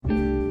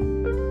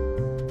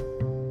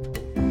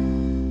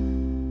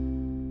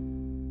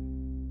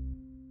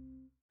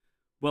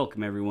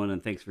Welcome, everyone,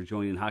 and thanks for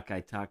joining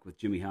Hawkeye Talk with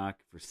Jimmy Hawk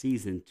for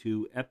Season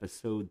 2,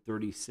 Episode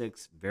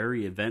 36.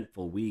 Very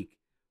eventful week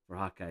for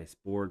Hawkeye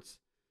sports.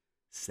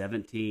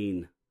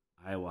 17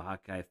 Iowa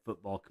Hawkeye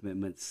football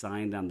commitments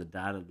signed on the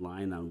dotted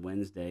line on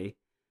Wednesday.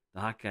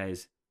 The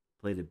Hawkeyes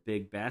played a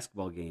big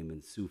basketball game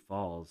in Sioux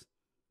Falls,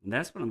 and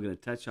that's what I'm going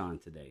to touch on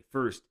today.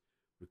 First,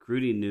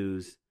 recruiting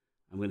news.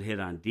 I'm going to hit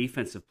on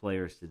defensive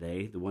players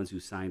today, the ones who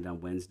signed on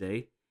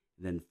Wednesday,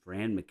 and then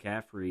Fran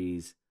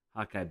McCaffery's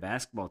Hawkeye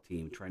basketball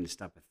team trying to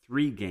stop a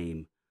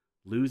 3-game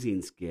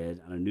losing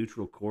skid on a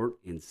neutral court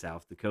in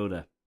South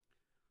Dakota.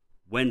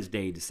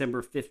 Wednesday,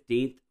 December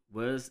 15th,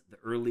 was the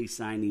early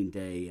signing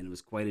day, and it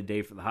was quite a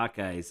day for the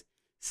Hawkeyes.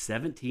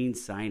 17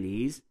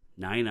 signees,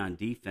 9 on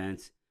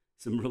defense,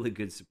 some really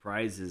good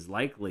surprises,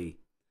 likely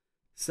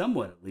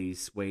somewhat at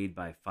least swayed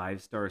by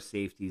 5-star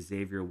safety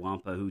Xavier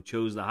Wampa, who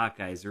chose the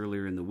Hawkeyes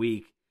earlier in the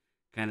week.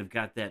 Kind of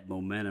got that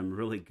momentum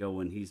really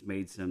going. He's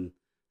made some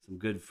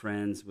good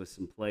friends with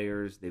some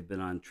players. They've been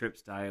on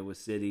trips to Iowa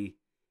City,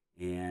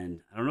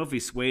 and I don't know if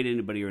he swayed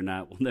anybody or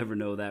not. We'll never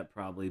know that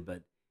probably,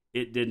 but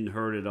it didn't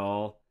hurt at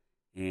all,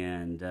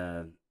 and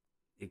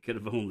it could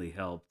have only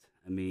helped.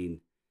 I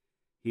mean,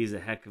 he's a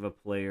heck of a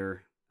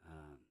player.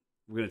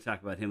 We're going to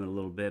talk about him in a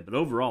little bit, but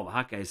overall, the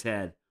Hawkeyes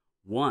had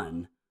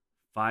one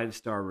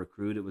 5-star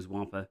recruit. It was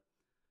Wampa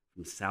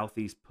from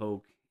Southeast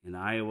Polk in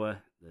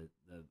Iowa, the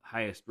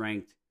highest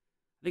ranked.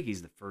 I think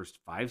he's the first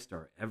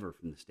 5-star ever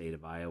from the state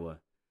of Iowa.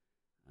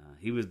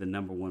 He was the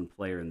number one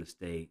player in the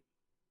state.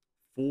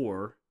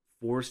 4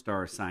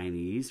 4-star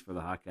signees for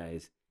the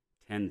Hawkeyes,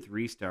 10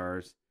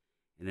 3-stars,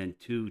 and then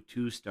 2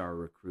 2-star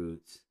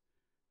recruits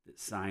that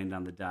signed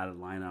on the dotted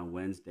line on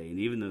Wednesday. And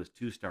even those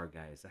 2-star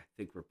guys, I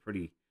think, were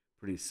pretty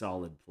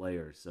solid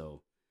players.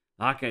 So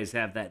the Hawkeyes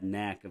have that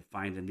knack of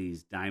finding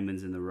these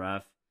diamonds in the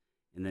rough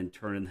and then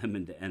turning them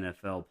into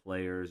NFL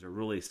players or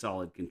really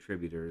solid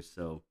contributors.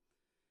 So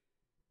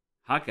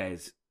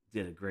Hawkeyes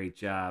did a great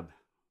job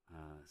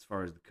as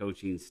far as the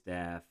coaching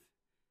staff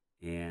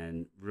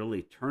and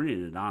really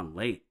turning it on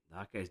late. The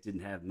Hawkeyes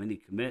didn't have many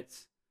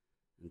commits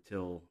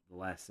until the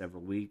last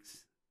several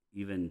weeks,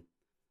 even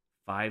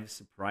 5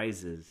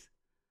 surprises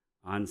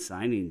on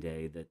signing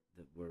day that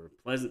were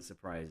pleasant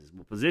surprises.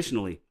 Well,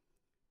 positionally,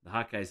 the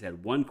Hawkeyes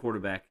had 1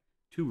 quarterback,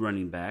 2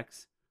 running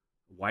backs,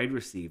 a wide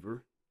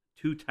receiver,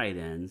 2 tight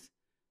ends,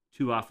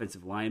 2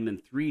 offensive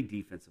linemen, 3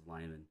 defensive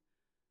linemen,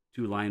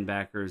 2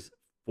 linebackers,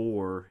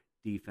 4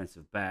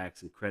 defensive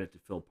backs, and credit to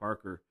Phil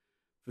Parker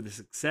for the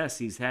success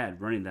he's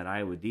had running that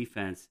Iowa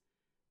defense,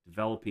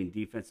 developing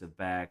defensive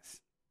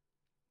backs.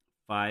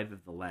 5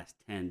 of the last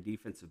 10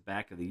 Defensive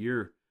Back of the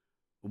Year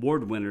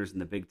award winners in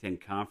the Big Ten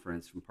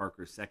Conference from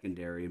Parker's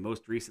secondary, and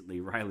most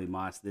recently Riley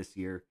Moss this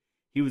year.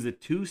 He was a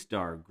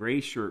 2-star gray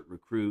shirt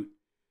recruit,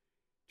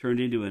 turned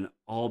into an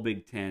all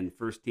Big Ten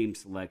first-team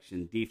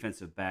selection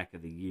Defensive Back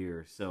of the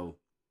Year. So,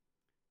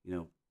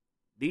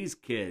 these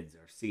kids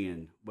are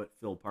seeing what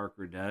Phil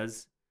Parker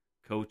does,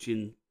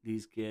 coaching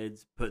these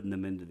kids, putting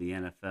them into the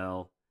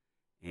NFL,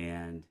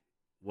 and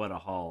what a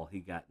haul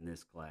he got in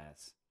this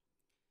class.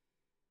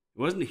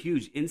 It wasn't a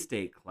huge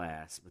in-state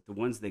class, but the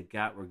ones they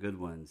got were good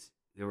ones.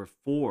 There were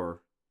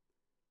 4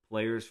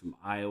 players from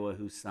Iowa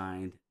who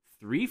signed,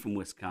 3 from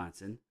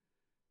Wisconsin,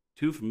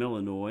 2 from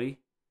Illinois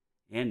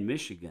and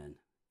Michigan,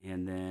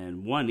 and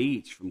then 1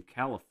 each from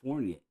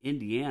California,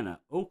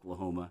 Indiana,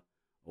 Oklahoma,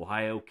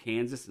 Ohio,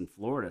 Kansas, and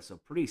Florida. So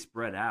pretty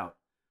spread out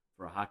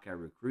for a Hawkeye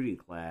recruiting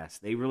class.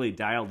 They really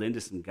dialed into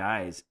some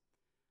guys.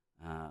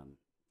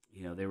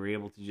 They were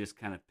able to just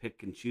kind of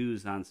pick and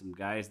choose on some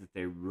guys that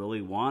they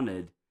really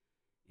wanted,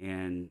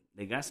 and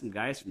they got some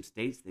guys from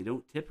states they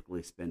don't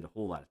typically spend a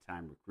whole lot of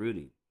time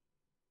recruiting.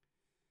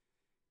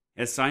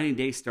 As signing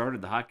day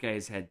started, the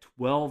Hawkeyes had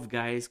 12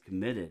 guys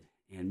committed,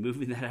 and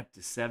moving that up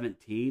to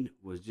 17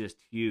 was just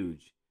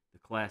huge. The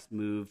class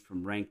moved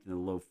from ranked in the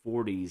low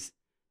 40s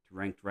to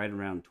ranked right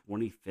around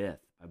 25th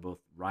by both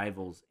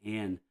Rivals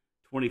and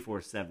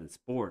 24/7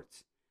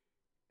 Sports.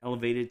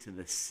 Elevated to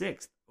the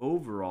 6th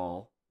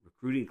overall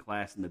recruiting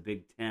class in the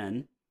Big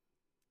Ten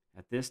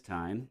at this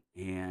time,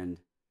 and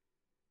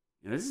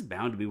this is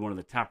bound to be one of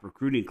the top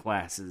recruiting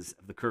classes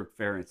of the Kirk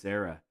Ferentz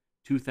era.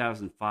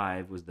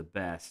 2005 was the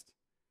best.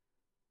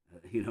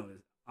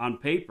 On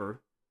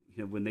paper,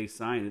 when they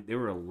signed it, they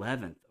were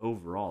 11th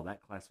overall.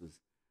 That class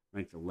was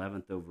ranked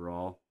 11th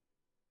overall.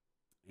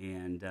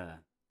 And,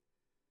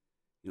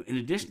 in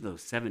addition to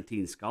those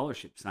 17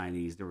 scholarship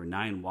signees, there were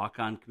 9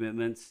 walk-on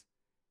commitments,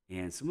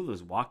 and some of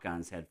those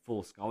walk-ons had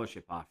full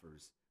scholarship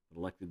offers, but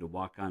elected to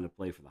walk on to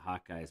play for the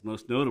Hawkeyes.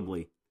 Most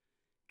notably,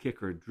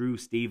 kicker Drew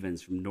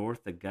Stevens from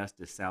North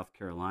Augusta, South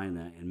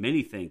Carolina, and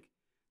many think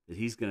that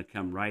he's going to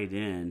come right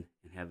in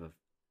and have a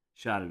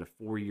shot at a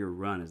 4-year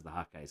run as the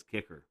Hawkeyes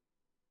kicker.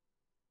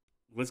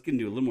 Let's get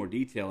into a little more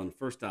detail, and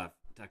first off,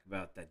 talk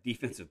about that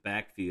defensive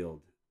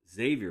backfield.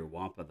 Xavier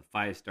Wampa, the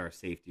 5-star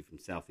safety from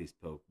Southeast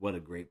Polk, what a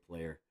great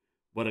player.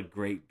 What a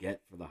great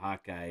get for the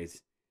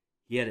Hawkeyes.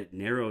 He had it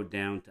narrowed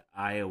down to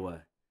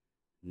Iowa,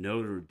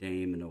 Notre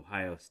Dame, and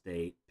Ohio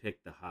State.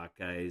 Picked the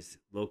Hawkeyes,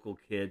 local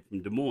kid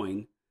from Des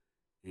Moines,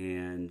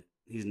 and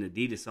He's an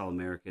Adidas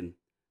All-American,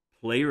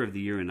 Player of the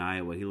Year in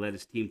Iowa. He led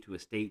his team to a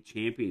state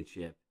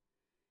championship.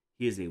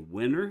 He is a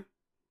winner.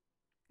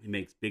 He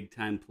makes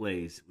big-time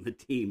plays when the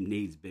team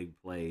needs big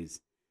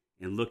plays.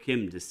 And look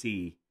him to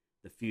see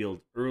the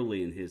field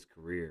early in his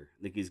career.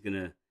 I think he's going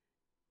to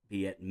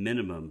be at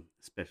minimum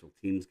a special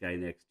teams guy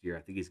next year.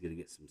 I think he's going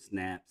to get some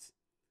snaps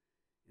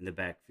in the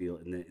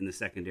backfield, in the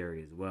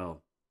secondary as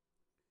well.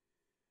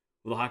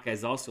 Well, the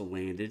Hawkeyes also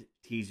landed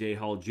T.J.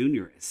 Hall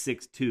Jr., a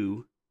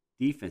 6'2",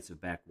 defensive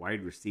back,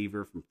 wide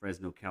receiver from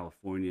Fresno,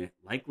 California,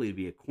 likely to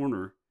be a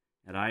corner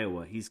at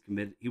Iowa.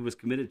 He was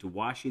committed to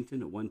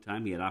Washington at one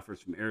time. He had offers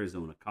from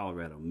Arizona,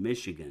 Colorado,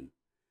 Michigan.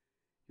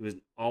 He was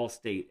an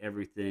all-state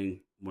everything,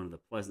 one of the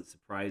pleasant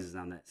surprises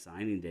on that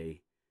signing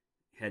day.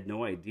 Had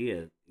no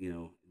idea,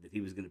 that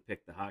he was going to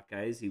pick the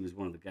Hawkeyes. He was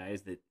one of the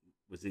guys that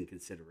was in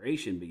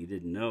consideration, but you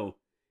didn't know.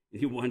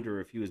 And you wonder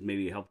if he was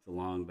maybe helped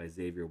along by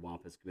Xavier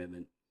Wampa's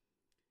commitment.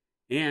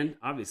 And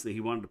obviously he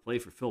wanted to play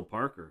for Phil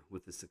Parker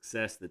with the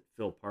success that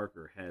Phil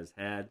Parker has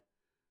had.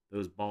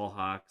 Those ball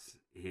hawks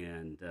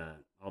and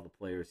all the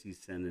players he's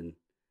sending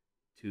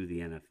to the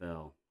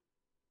NFL.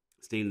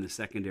 Staying in the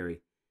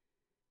secondary,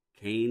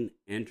 Kane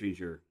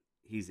Entringer.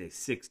 He's a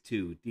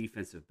 6'2"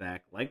 defensive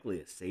back, likely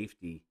a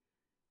safety.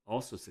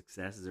 Also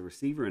success as a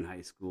receiver in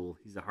high school.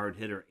 He's a hard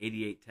hitter,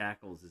 88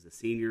 tackles as a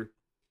senior.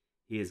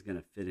 He is going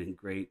to fit in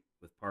great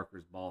with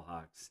Parker's ball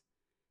hawks.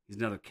 He's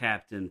another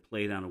captain,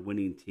 played on a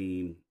winning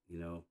team.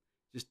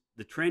 Just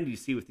the trend you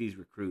see with these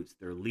recruits.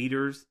 They're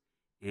leaders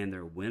and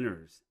they're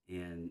winners.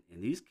 And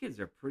these kids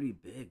are pretty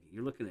big.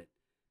 You're looking at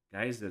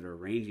guys that are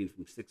ranging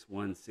from 6'1",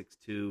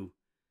 6'2",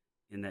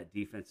 in that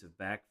defensive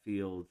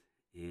backfield.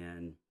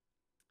 And,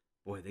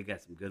 boy, they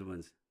got some good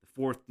ones. The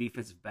fourth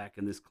defensive back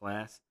in this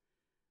class.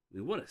 I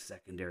mean, what a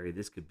secondary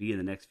this could be in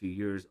the next few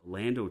years.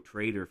 Orlando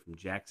Trader from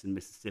Jackson,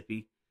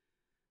 Mississippi.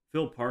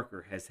 Phil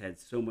Parker has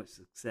had so much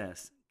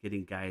success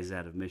getting guys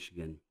out of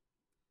Michigan.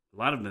 A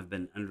lot of them have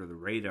been under the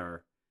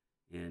radar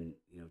and,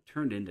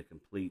 turned into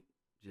complete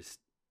just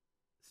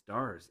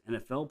stars.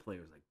 NFL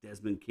players like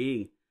Desmond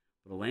King.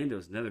 But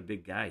Orlando's another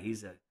big guy.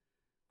 He's a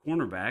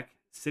cornerback,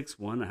 6'1",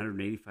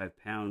 185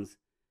 pounds.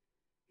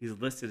 He's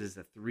listed as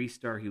a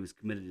 3-star. He was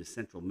committed to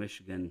Central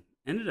Michigan.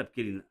 Ended up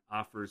getting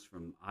offers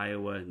from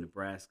Iowa,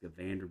 Nebraska,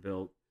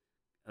 Vanderbilt.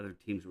 Other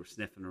teams were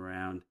sniffing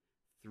around.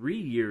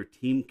 3-year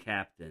team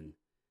captain.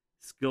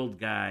 Skilled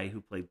guy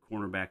who played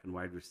cornerback and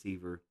wide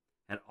receiver.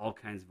 Had all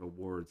kinds of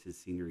awards his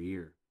senior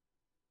year.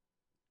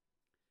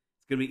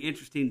 It's going to be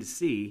interesting to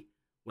see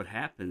what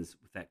happens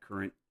with that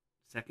current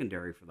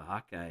secondary for the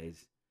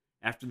Hawkeyes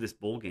after this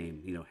bowl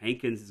game.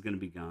 Hankins is going to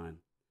be gone.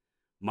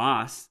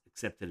 Moss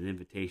accepted an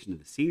invitation to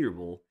the Senior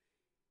Bowl.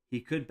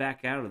 He could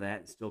back out of that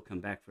and still come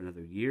back for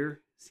another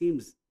year.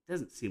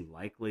 Doesn't seem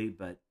likely,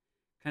 but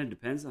kind of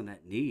depends on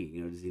that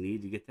knee. Does he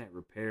need to get that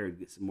repaired,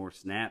 get some more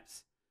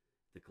snaps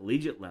at the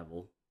collegiate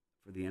level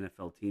for the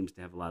NFL teams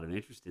to have a lot of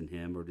interest in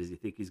him, or does he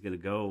think he's going to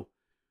go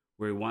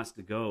where he wants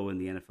to go in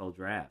the NFL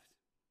draft?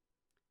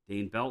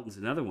 Dane Belton's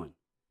another one.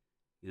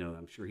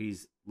 I'm sure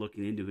he's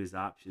looking into his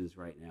options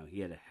right now.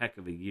 He had a heck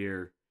of a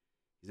year.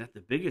 He's not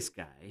the biggest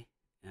guy.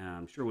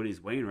 I'm sure what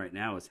he's weighing right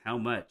now is how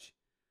much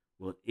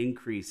will it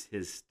increase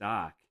his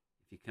stock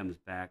if he comes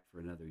back for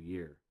another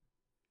year.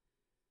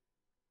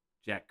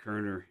 Jack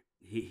Kerner,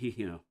 he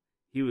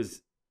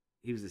was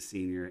a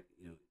senior.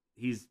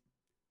 He's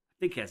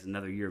I think has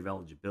another year of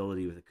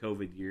eligibility with a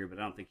COVID year, but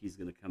I don't think he's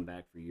going to come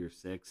back for year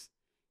 6.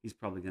 He's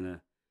probably going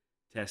to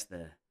test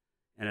the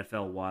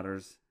NFL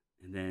waters,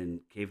 and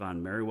then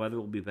Kayvon Merriweather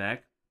will be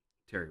back.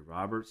 Terry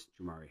Roberts,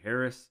 Jamari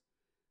Harris,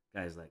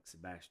 guys like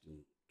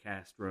Sebastian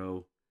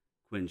Castro,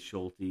 Quinn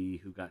Schulte,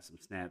 who got some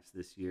snaps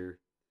this year.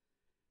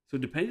 So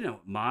depending on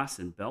what Moss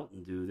and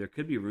Belton do, there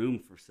could be room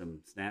for some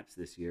snaps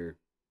this year.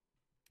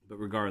 But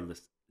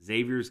regardless,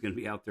 Xavier's going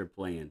to be out there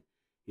playing.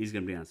 He's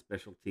going to be on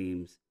special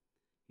teams.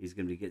 He's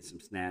going to be getting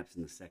some snaps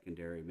in the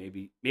secondary,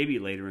 maybe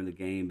later in the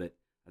game, but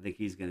I think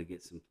he's going to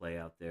get some play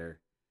out there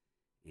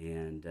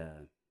and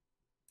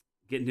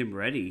getting him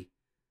ready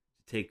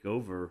to take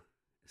over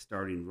a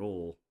starting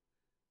role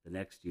the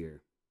next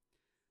year.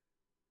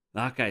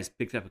 The Hawkeyes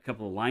picked up a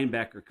couple of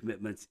linebacker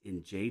commitments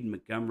in Jaden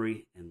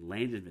Montgomery and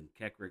Landon Van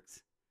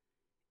Kekricks.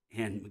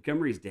 And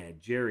Montgomery's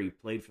dad, Jerry,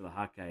 played for the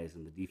Hawkeyes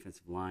on the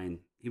defensive line.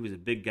 He was a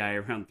big guy,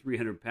 around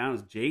 300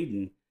 pounds.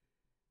 Jaden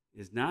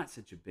is not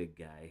such a big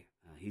guy.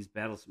 He's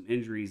battled some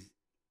injuries.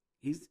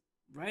 He's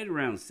right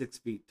around 6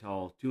 feet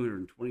tall,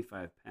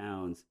 225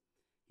 pounds.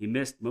 He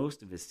missed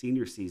most of his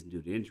senior season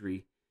due to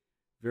injury.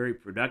 Very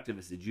productive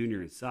as a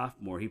junior and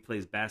sophomore. He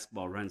plays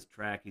basketball, runs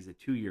track. He's a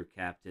 2-year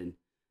captain.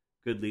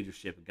 Good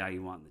leadership, a guy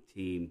you want on the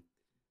team.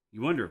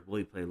 You wonder, will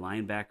he play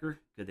linebacker?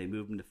 Could they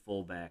move him to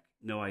fullback?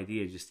 No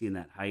idea. Just seeing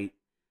that height,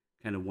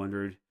 kind of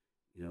wondered.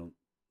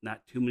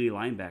 Not too many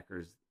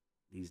linebackers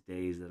these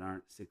days that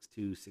aren't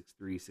 6'2",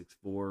 6'3",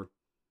 6'4".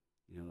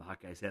 The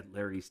Hawkeyes had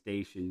Larry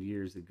Station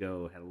years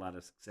ago, had a lot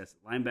of success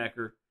at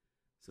linebacker.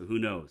 So who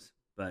knows?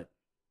 But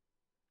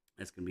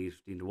that's going to be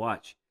interesting to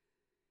watch.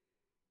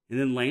 And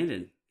then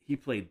Landon, he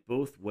played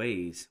both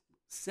ways.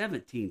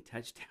 17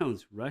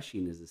 touchdowns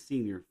rushing as a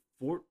senior,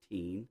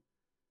 14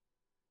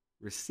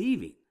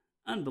 receiving.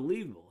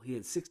 Unbelievable. He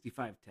had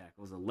 65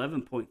 tackles,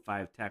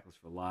 11.5 tackles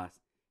for loss.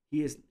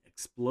 He is an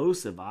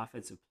explosive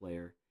offensive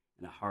player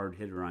and a hard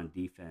hitter on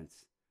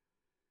defense.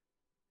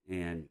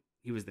 And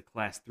he was the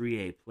Class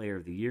 3A Player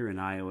of the Year in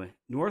Iowa,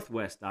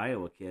 Northwest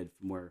Iowa kid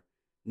from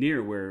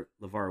near where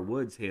LeVar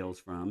Woods hails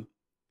from.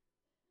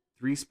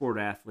 3-sport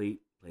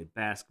athlete, played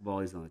basketball.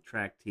 He's on the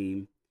track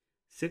team.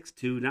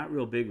 6'2", not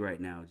real big right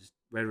now, just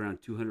right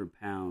around 200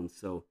 pounds.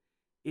 So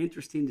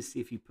interesting to see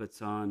if he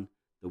puts on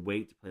the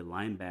weight to play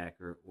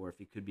linebacker or if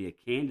he could be a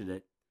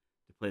candidate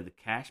to play the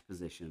cash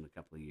position in a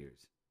couple of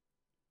years.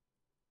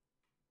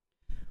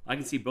 I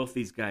can see both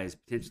these guys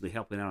potentially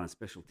helping out on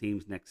special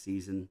teams next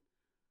season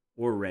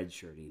or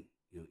redshirting,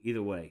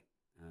 either way.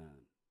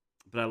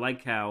 But I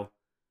like how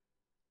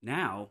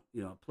now,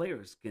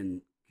 players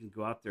can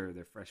go out there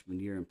their freshman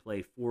year and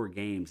play 4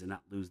 games and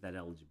not lose that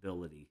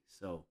eligibility.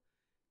 So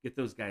get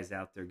those guys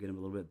out there, get them a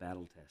little bit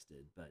battle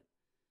tested. But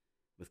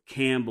with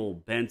Campbell,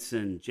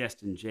 Benson,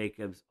 Justin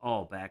Jacobs,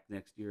 all back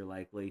next year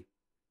likely,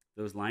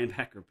 those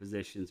linebacker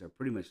positions are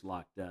pretty much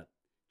locked up.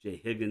 Jay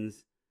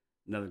Higgins,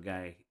 another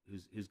guy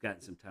who's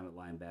gotten some time at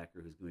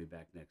linebacker, who's going to be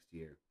back next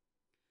year.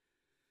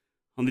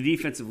 On the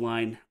defensive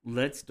line,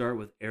 let's start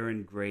with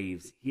Aaron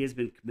Graves. He has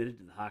been committed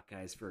to the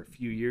Hawkeyes for a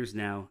few years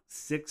now.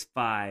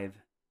 6'5",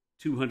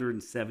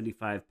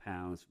 275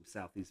 pounds from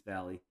Southeast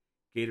Valley.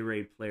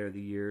 Gatorade Player of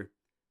the Year.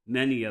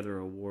 Many other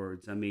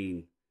awards. I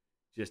mean,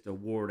 just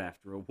award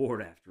after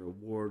award after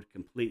award.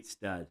 Complete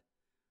stud.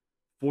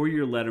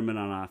 4-year letterman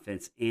on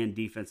offense and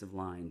defensive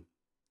line.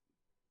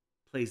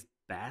 Plays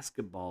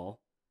basketball.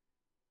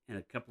 And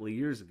a couple of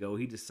years ago,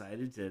 he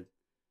decided to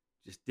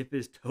just dip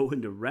his toe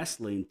into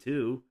wrestling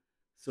too.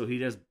 So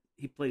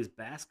he plays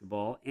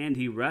basketball and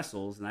he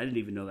wrestles, and I didn't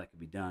even know that could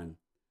be done.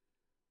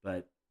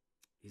 But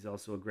he's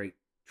also a great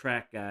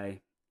track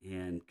guy.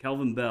 And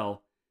Kelvin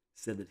Bell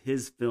said that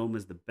his film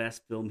is the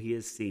best film he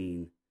has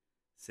seen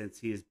since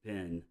he has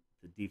been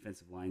the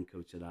defensive line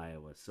coach at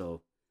Iowa.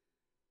 So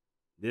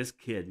this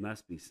kid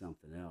must be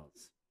something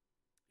else.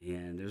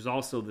 And there's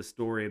also the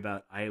story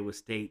about Iowa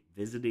State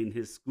visiting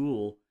his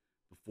school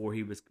before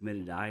he was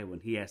committed to Iowa.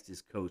 And he asked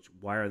his coach,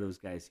 why are those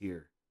guys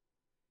here?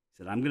 He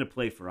said, I'm going to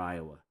play for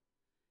Iowa.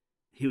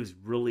 He was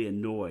really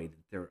annoyed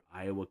that there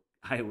were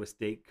Iowa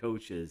State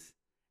coaches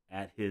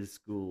at his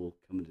school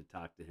coming to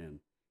talk to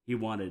him. He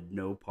wanted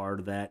no part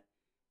of that.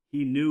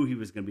 He knew he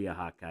was going to be a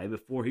Hawkeye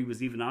before he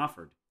was even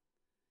offered.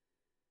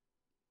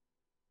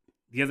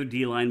 The other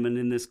D lineman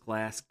in this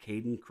class,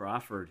 Caden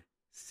Crawford,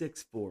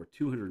 6'4",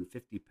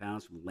 250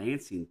 pounds from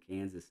Lansing,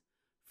 Kansas.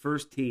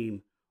 First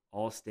team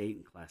All-State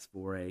in Class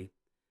 4A.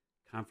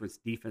 Conference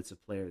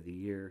Defensive Player of the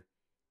Year.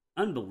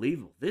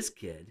 Unbelievable. This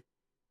kid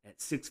at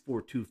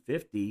 6'4",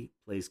 250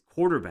 plays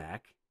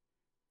quarterback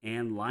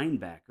and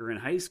linebacker in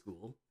high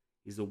school.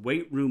 He's a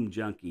weight room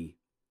junkie.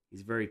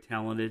 He's very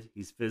talented.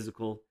 He's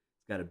physical.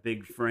 He's got a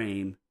big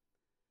frame.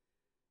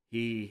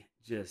 He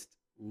just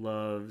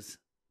loves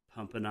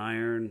pumping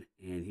iron,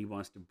 and he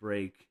wants to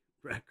break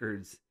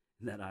records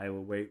in that Iowa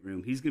weight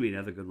room. He's going to be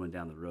another good one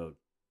down the road.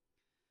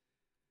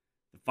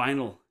 The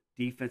final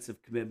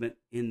defensive commitment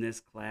in this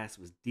class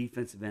was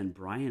defensive end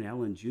Brian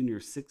Allen Jr.,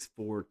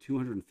 6'4",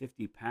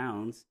 250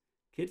 pounds.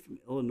 Kid from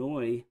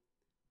Illinois,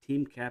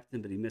 team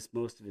captain, but he missed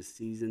most of his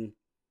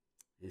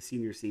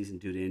senior season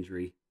due to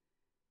injury.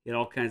 He had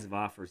all kinds of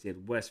offers. He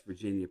had West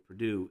Virginia,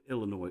 Purdue,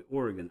 Illinois,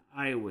 Oregon,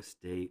 Iowa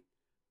State.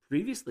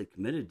 Previously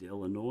committed to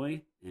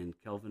Illinois, and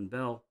Kelvin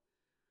Bell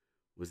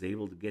was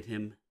able to get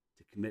him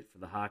to commit for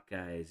the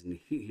Hawkeyes. And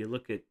you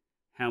look at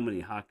how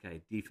many Hawkeye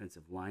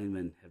defensive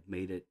linemen have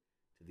made it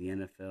to the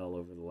NFL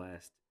over the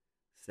last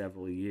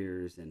several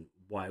years, and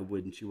why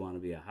wouldn't you want to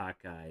be a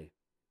Hawkeye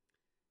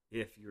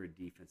if you're a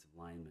defensive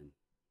lineman?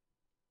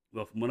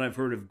 Well, from what I've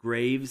heard of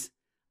Graves,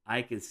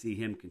 I can see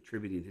him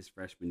contributing his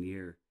freshman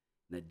year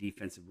in that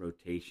defensive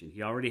rotation.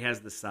 He already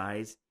has the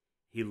size.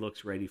 He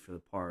looks ready for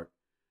the part.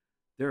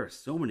 There are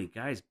so many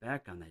guys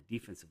back on that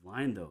defensive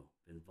line, though.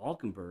 Ben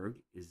Valkenburg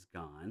is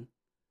gone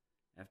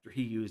after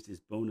he used his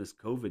bonus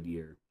COVID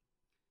year.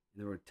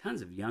 And there were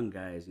tons of young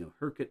guys.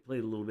 Herkett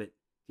played a little bit.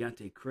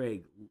 Deontay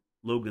Craig,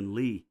 Logan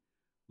Lee,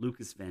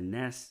 Lucas Van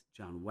Ness,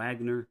 John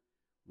Wagner,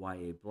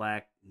 Y.A.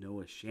 Black,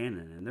 Noah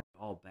Shannon. And they're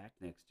all back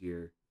next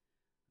year.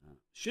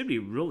 Should be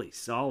really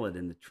solid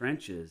in the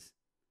trenches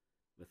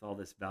with all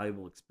this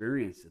valuable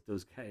experience that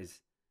those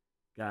guys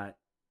got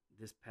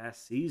this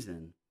past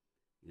season.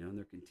 And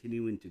they're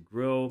continuing to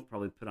grow,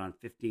 probably put on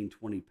 15,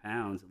 20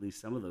 pounds, at least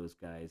some of those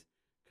guys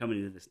coming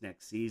into this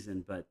next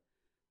season. But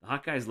the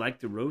Hawkeyes like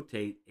to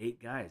rotate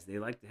 8 guys. They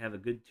like to have a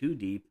good 2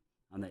 deep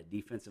on that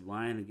defensive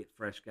line and get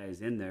fresh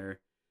guys in there.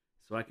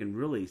 So I can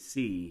really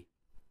see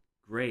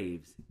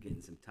Graves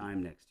getting some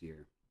time next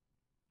year.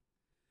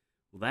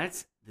 Well,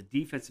 that's the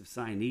defensive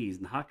signees,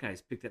 and the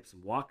Hawkeyes picked up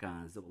some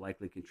walk-ons that will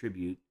likely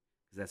contribute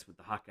because that's what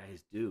the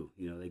Hawkeyes do.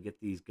 They get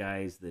these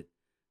guys that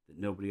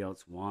nobody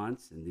else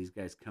wants, and these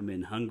guys come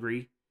in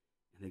hungry,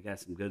 and they got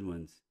some good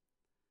ones.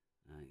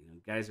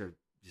 Guys are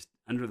just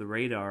under the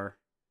radar,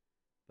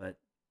 but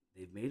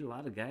they've made a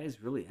lot of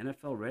guys really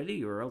NFL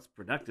ready or else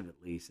productive,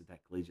 at least at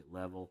that collegiate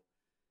level.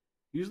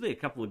 Usually a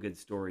couple of good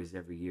stories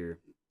every year,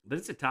 but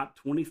it's a top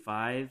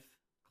 25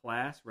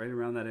 class right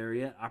around that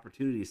area.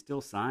 Opportunity to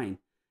still sign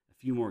a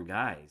few more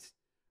guys.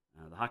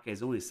 The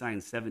Hawkeyes only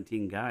signed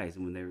 17 guys,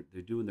 and when they're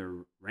doing their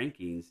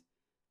rankings,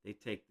 they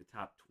take the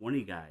top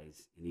 20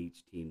 guys in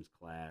each team's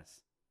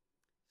class.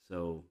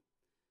 So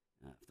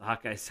if the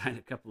Hawkeyes sign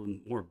a couple of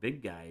more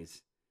big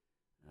guys,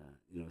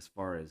 as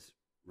far as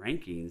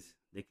rankings,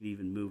 they could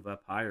even move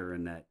up higher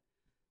in that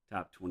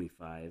top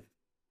 25.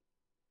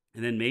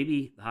 And then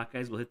maybe the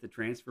Hawkeyes will hit the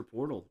transfer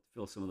portal to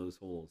fill some of those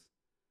holes.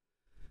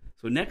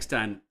 So next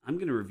time, I'm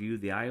going to review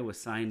the Iowa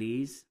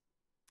signees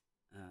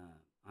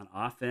on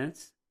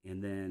offense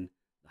and then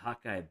the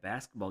Hawkeye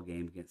basketball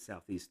game against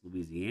Southeast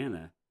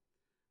Louisiana.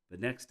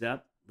 But next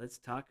up, let's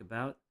talk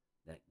about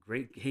that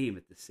great game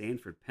at the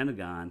Sanford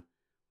Pentagon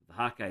with the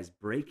Hawkeyes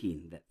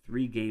breaking that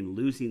 3-game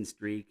losing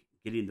streak,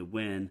 getting the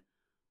win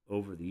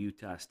over the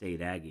Utah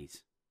State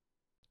Aggies.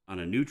 On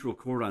a neutral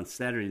court on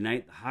Saturday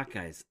night, the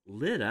Hawkeyes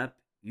lit up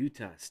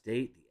Utah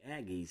State, the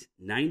Aggies,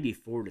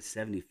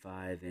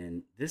 94-75,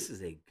 and this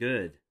is a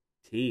good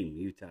team,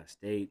 Utah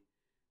State.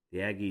 The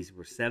Aggies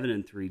were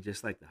 7-3,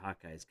 just like the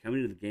Hawkeyes,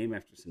 coming into the game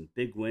after some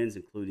big wins,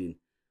 including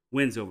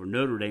wins over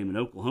Notre Dame and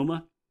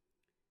Oklahoma.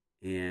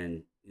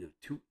 And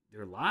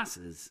their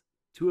losses,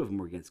 2 of them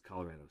were against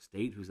Colorado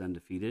State, who's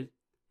undefeated,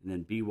 and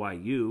then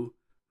BYU,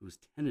 who's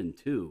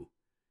 10-2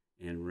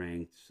 and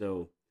ranked.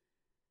 So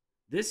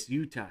this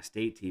Utah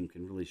State team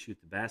can really shoot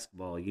the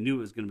basketball. You knew it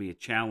was going to be a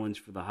challenge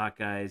for the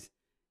Hawkeyes,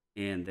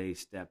 and they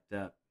stepped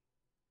up.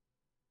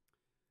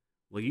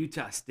 Well,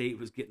 Utah State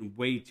was getting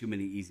way too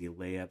many easy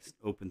layups,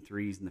 open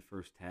threes in the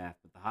first half,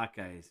 but the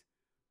Hawkeyes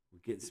were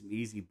getting some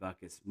easy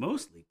buckets,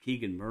 mostly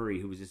Keegan Murray,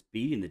 who was just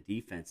beating the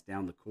defense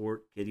down the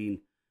court, getting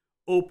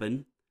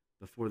open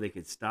before they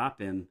could stop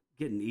him,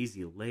 getting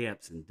easy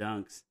layups and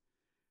dunks.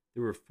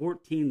 There were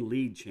 14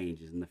 lead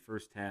changes in the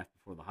first half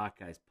before the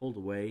Hawkeyes pulled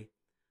away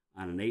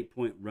on an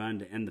 8-point run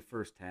to end the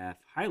first half,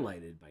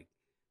 highlighted by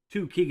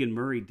 2 Keegan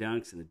Murray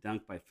dunks and a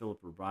dunk by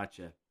Filip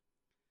Rebraca.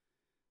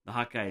 The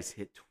Hawkeyes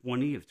hit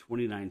 20 of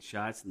 29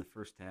 shots in the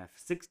first half,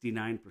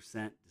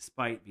 69%,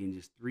 despite being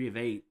just 3 of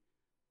 8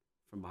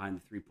 from behind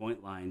the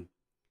three-point line.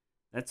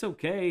 That's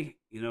okay.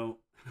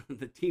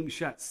 The team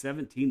shot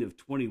 17 of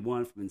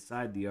 21 from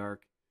inside the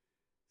arc,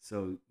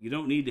 so you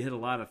don't need to hit a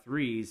lot of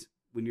threes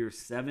when you're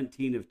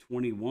 17 of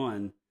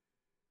 21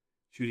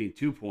 shooting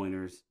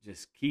 2-pointers.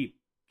 Just keep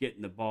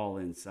getting the ball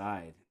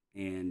inside.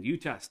 And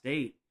Utah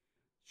State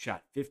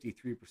shot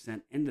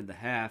 53% into the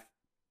half,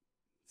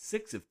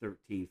 6 of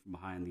 13 from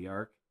behind the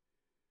arc.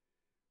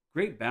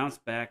 Great bounce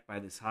back by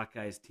this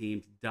Hawkeyes team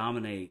to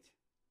dominate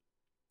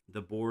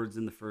the boards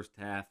in the first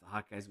half. The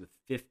Hawkeyes with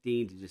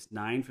 15 to just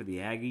 9 for the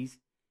Aggies,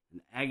 and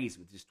the Aggies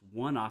with just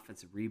 1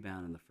 offensive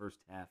rebound in the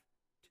first half,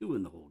 2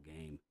 in the whole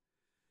game.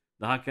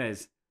 The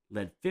Hawkeyes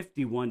led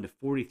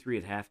 51-43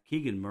 at half.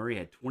 Keegan Murray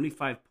had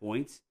 25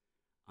 points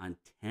on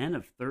 10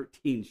 of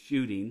 13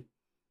 shooting.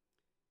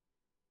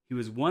 He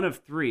was 1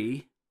 of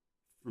 3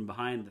 from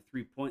behind the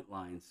three-point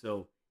line,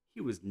 so he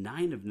was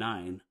 9 of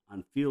 9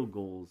 on field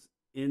goals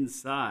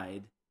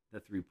inside the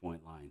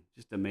three-point line.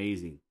 Just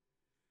amazing.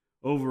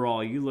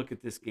 Overall, you look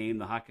at this game,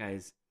 the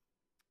Hawkeyes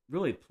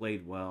really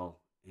played well,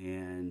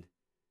 and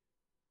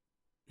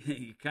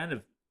you kind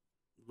of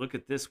look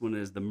at this one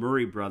as the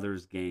Murray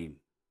brothers game.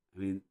 I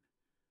mean,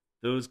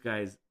 those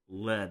guys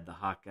led the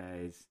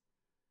Hawkeyes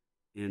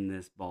in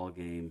this ball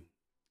game.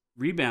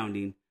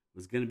 Rebounding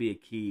was going to be a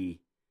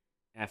key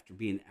after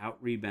being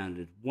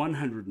out-rebounded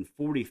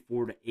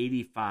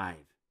 144-85.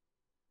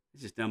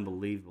 It's just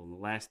unbelievable. In the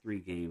last 3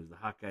 games, the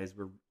Hawkeyes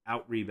were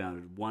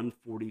out-rebounded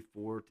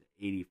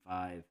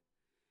 144-85.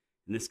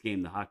 In this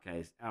game, the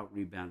Hawkeyes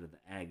out-rebounded the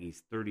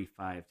Aggies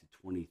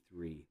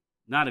 35-23.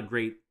 Not a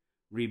great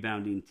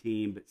rebounding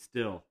team, but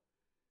still,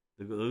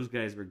 those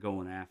guys were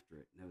going after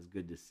it. And that was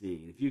good to see.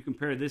 And if you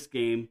compare this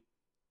game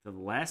to the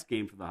last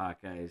game for the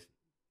Hawkeyes,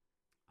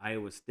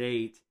 Iowa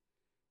State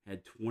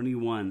had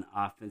 21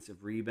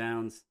 offensive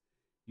rebounds.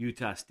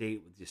 Utah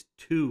State with just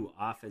 2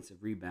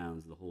 offensive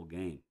rebounds the whole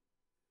game.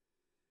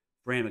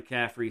 Fran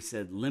McCaffrey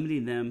said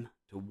limiting them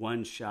to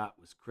 1 shot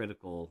was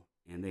critical,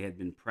 and they had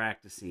been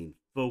practicing,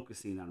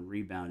 focusing on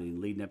rebounding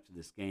leading up to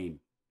this game.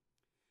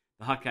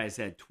 The Hawkeyes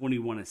had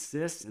 21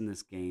 assists in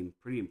this game,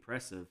 pretty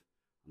impressive,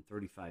 on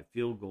 35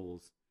 field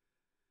goals.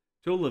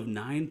 Total of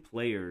 9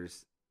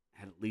 players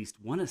had at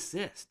least 1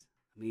 assist.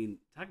 I mean,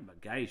 talk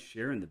about guys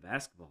sharing the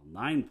basketball.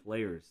 9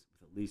 players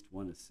with at least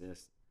 1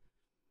 assist.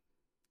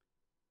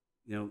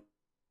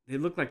 They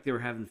looked like they were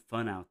having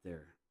fun out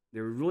there. They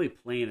were really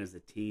playing as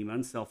a team,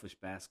 unselfish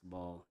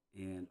basketball.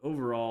 And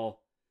overall,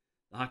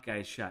 the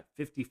Hawkeyes shot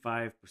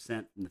 55%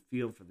 from the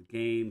field for the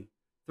game,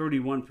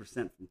 31%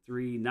 from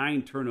 3,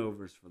 9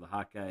 turnovers for the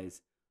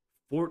Hawkeyes,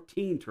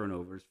 14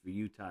 turnovers for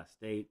Utah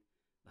State.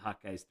 The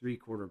Hawkeyes'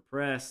 3-quarter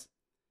press.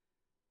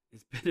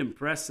 It's been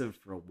impressive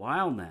for a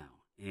while now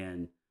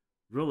and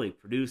really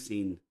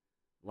producing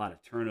a lot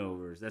of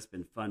turnovers. That's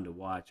been fun to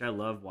watch. I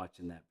love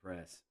watching that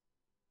press.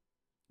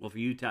 Well, for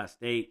Utah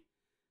State,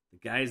 the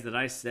guys that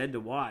I said to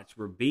watch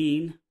were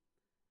Bean.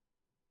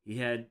 He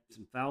had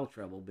some foul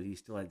trouble, but he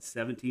still had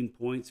 17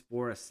 points,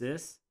 4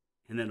 assists.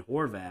 And then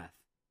Horvath,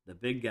 the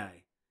big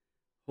guy.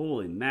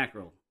 Holy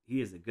mackerel.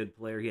 He is a good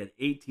player. He had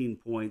 18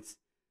 points,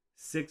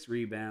 6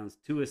 rebounds,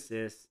 2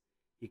 assists.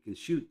 He can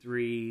shoot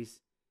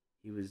threes.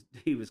 He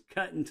was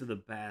cutting to the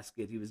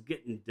basket. He was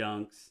getting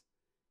dunks,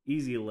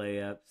 easy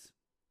layups.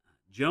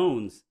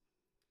 Jones,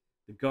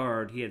 the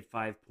guard, he had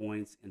 5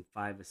 points and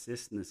 5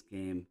 assists in this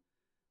game.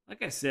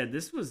 Like I said,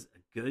 this was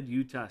a good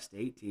Utah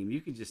State team.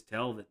 You could just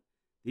tell that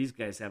these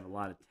guys have a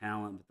lot of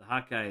talent, but the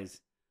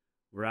Hawkeyes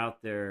were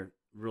out there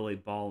really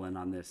balling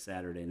on this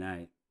Saturday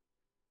night.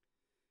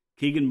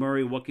 Keegan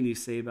Murray, what can you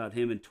say about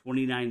him? In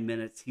 29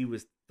 minutes, he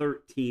was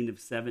 13 of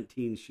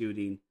 17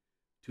 shooting,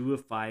 2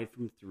 of 5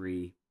 from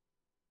 3,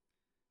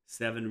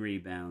 7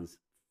 rebounds,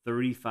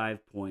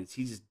 35 points.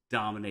 He just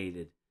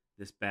dominated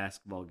this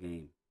basketball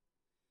game.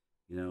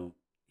 You know,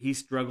 he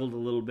struggled a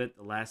little bit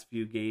the last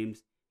few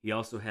games. He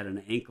also had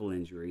an ankle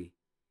injury.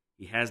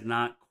 He has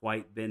not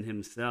quite been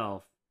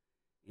himself,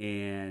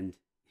 and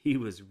he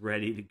was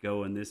ready to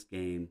go in this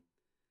game.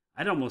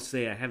 I'd almost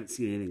say I haven't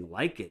seen anything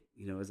like it,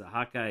 you know, as a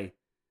Hawkeye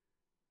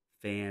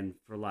fan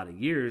for a lot of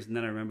years. And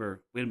then I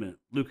remember, wait a minute,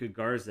 Luka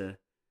Garza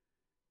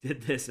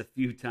did this a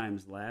few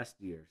times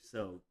last year.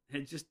 So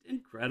it's just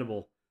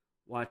incredible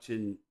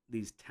watching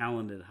these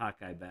talented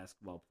Hawkeye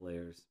basketball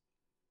players.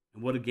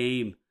 And what a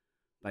game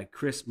by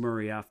Chris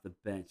Murray off the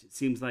bench. It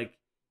seems like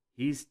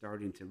he's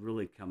starting to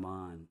really come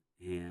on.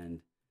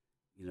 And,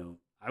 you know,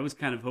 I was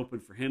kind of hoping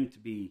for him to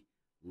be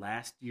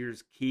last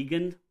year's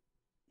Keegan.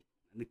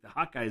 I think the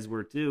Hawkeyes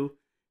were too,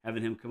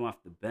 having him come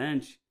off the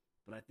bench.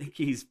 But I think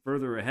he's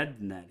further ahead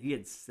than that. He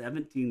had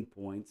 17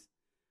 points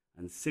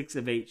on 6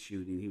 of 8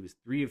 shooting. He was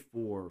 3 of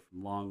 4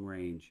 from long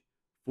range,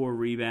 4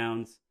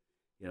 rebounds.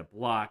 He had a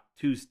block,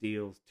 2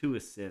 steals, 2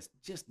 assists,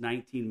 just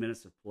 19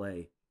 minutes of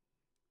play.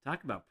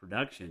 Talk about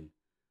production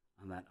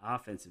on that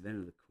offensive end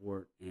of the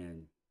court.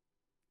 And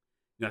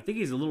you know, I think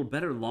he's a little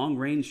better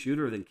long-range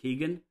shooter than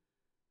Keegan.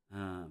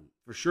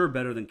 For sure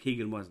better than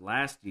Keegan was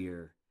last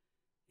year.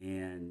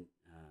 And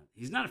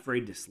he's not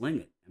afraid to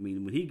sling it. I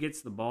mean, when he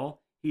gets the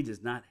ball, he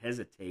does not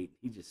hesitate.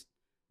 He just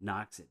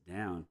knocks it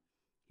down.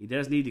 He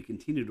does need to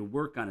continue to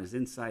work on his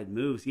inside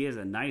moves. He has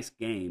a nice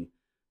game,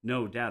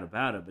 no doubt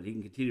about it, but he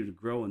can continue to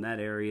grow in that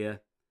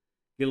area,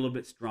 get a little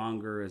bit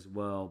stronger as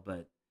well.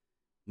 But,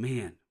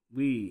 man,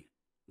 we,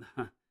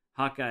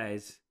 Hawkeye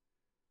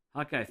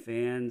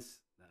fans,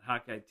 that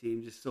Hawkeye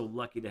team, just so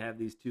lucky to have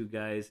these two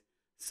guys,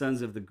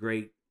 sons of the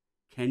great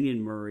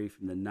Kenyon Murray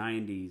from the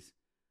 90s,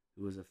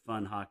 who was a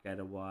fun Hawkeye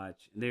to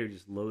watch. And they're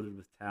just loaded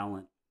with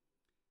talent.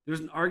 There's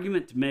an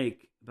argument to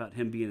make about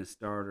him being a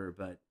starter,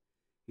 but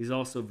he's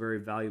also very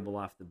valuable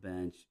off the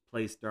bench,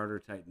 plays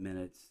starter-type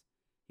minutes.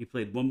 He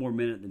played 1 more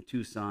minute than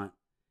Toussaint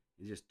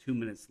and just 2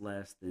 minutes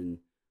less than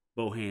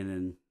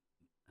Bohannon,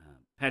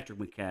 Patrick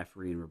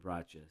McCaffrey, and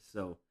Rebraca.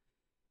 So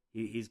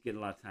he's getting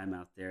a lot of time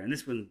out there. And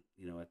this one,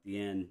 you know, at the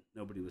end,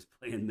 nobody was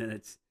playing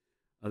minutes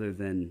other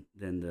than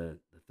the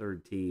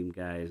third-team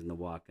guys and the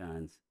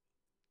walk-ons.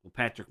 Well,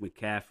 Patrick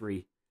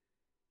McCaffrey,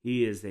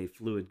 he is a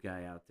fluid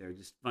guy out there.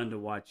 Just fun to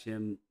watch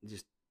him.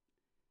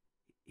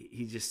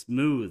 He's just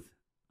smooth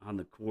on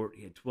the court.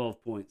 He had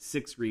 12 points,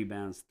 6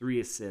 rebounds,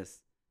 3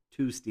 assists,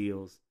 2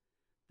 steals.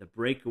 The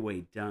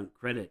breakaway dunk.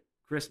 Credit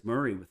Chris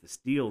Murray with the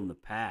steal and the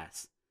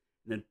pass.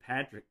 And then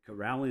Patrick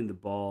corralling the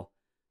ball.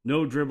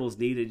 No dribbles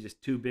needed,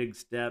 just 2 big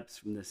steps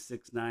from the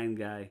 6'9"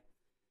 guy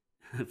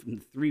from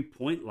the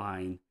 3-point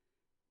line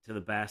to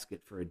the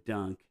basket for a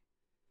dunk.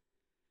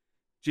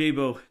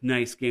 Jabo,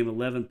 nice game,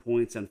 11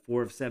 points on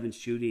 4 of 7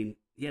 shooting.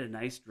 He had a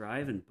nice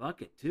drive and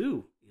bucket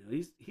too. You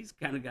know, he's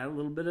kind of got a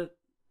little bit of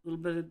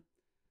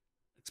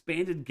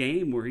expanded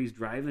game where he's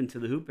driving to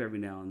the hoop every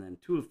now and then.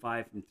 2 of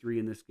 5 from 3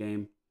 in this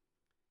game.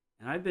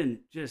 And I've been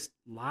just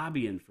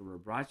lobbying for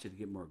Rebraca to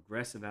get more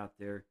aggressive out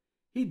there.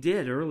 He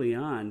did early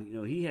on. You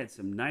know, he had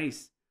some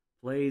nice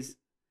plays,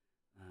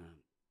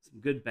 some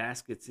good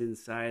baskets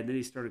inside. Then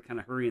he started kind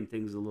of hurrying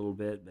things a little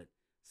bit. But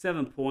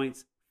 7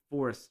 points,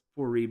 4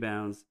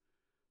 rebounds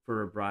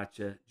for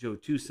Rebraca. Joe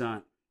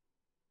Toussaint,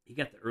 he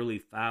got the early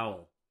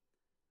foul.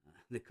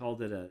 They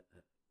called it an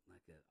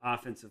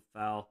offensive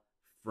foul.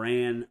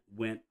 Fran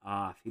went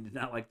off. He did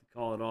not like the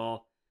call at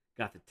all.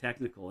 Got the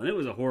technical, and it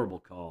was a horrible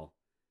call.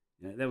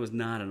 You know, that was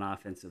not an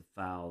offensive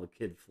foul. The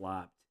kid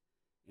flopped,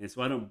 and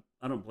so I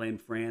don't blame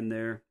Fran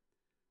there.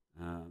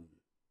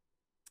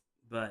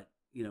 But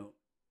you know,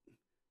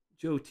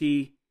 Joe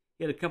T,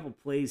 he had a couple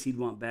plays he'd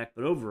want back,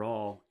 but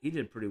overall he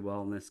did pretty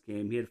well in this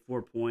game. He had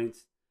 4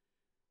 points,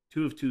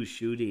 2 of 2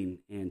 shooting,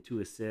 and 2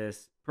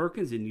 assists.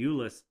 Perkins and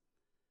Ulis,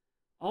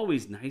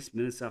 always nice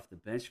minutes off the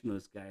bench from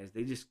those guys.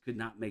 They just could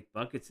not make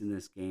buckets in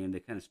this game. They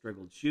kind of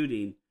struggled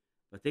shooting,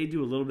 but they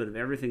do a little bit of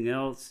everything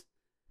else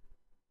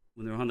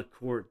when they're on the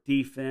court.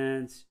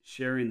 Defense,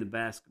 sharing the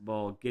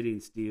basketball, getting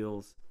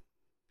steals.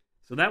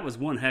 So that was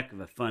one heck of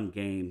a fun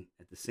game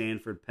at the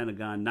Sanford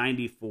Pentagon,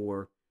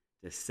 94-75,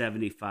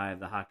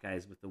 the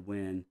Hawkeyes with the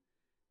win.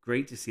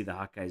 Great to see the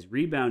Hawkeyes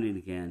rebounding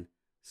again,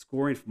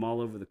 scoring from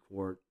all over the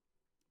court,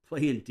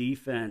 playing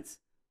defense,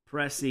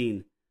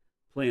 pressing,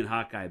 playing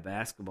Hawkeye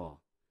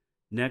basketball.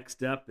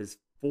 Next up is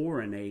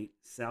 4-8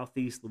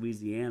 Southeast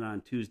Louisiana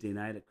on Tuesday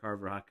night at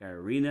Carver Hawkeye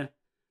Arena.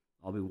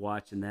 I'll be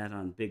watching that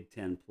on Big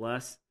Ten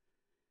Plus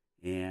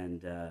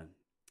and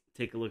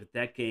take a look at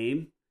that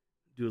game,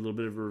 do a little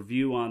bit of a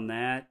review on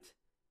that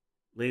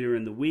later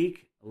in the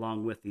week,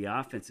 along with the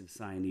offensive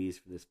signees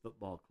for this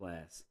football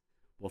class.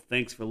 Well,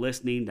 thanks for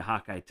listening to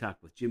Hawkeye Talk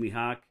with Jimmy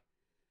Hawk.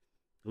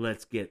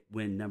 Let's get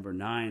win number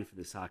 9 for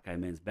this Hawkeye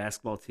men's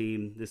basketball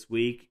team this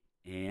week,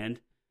 and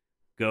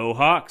go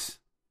Hawks!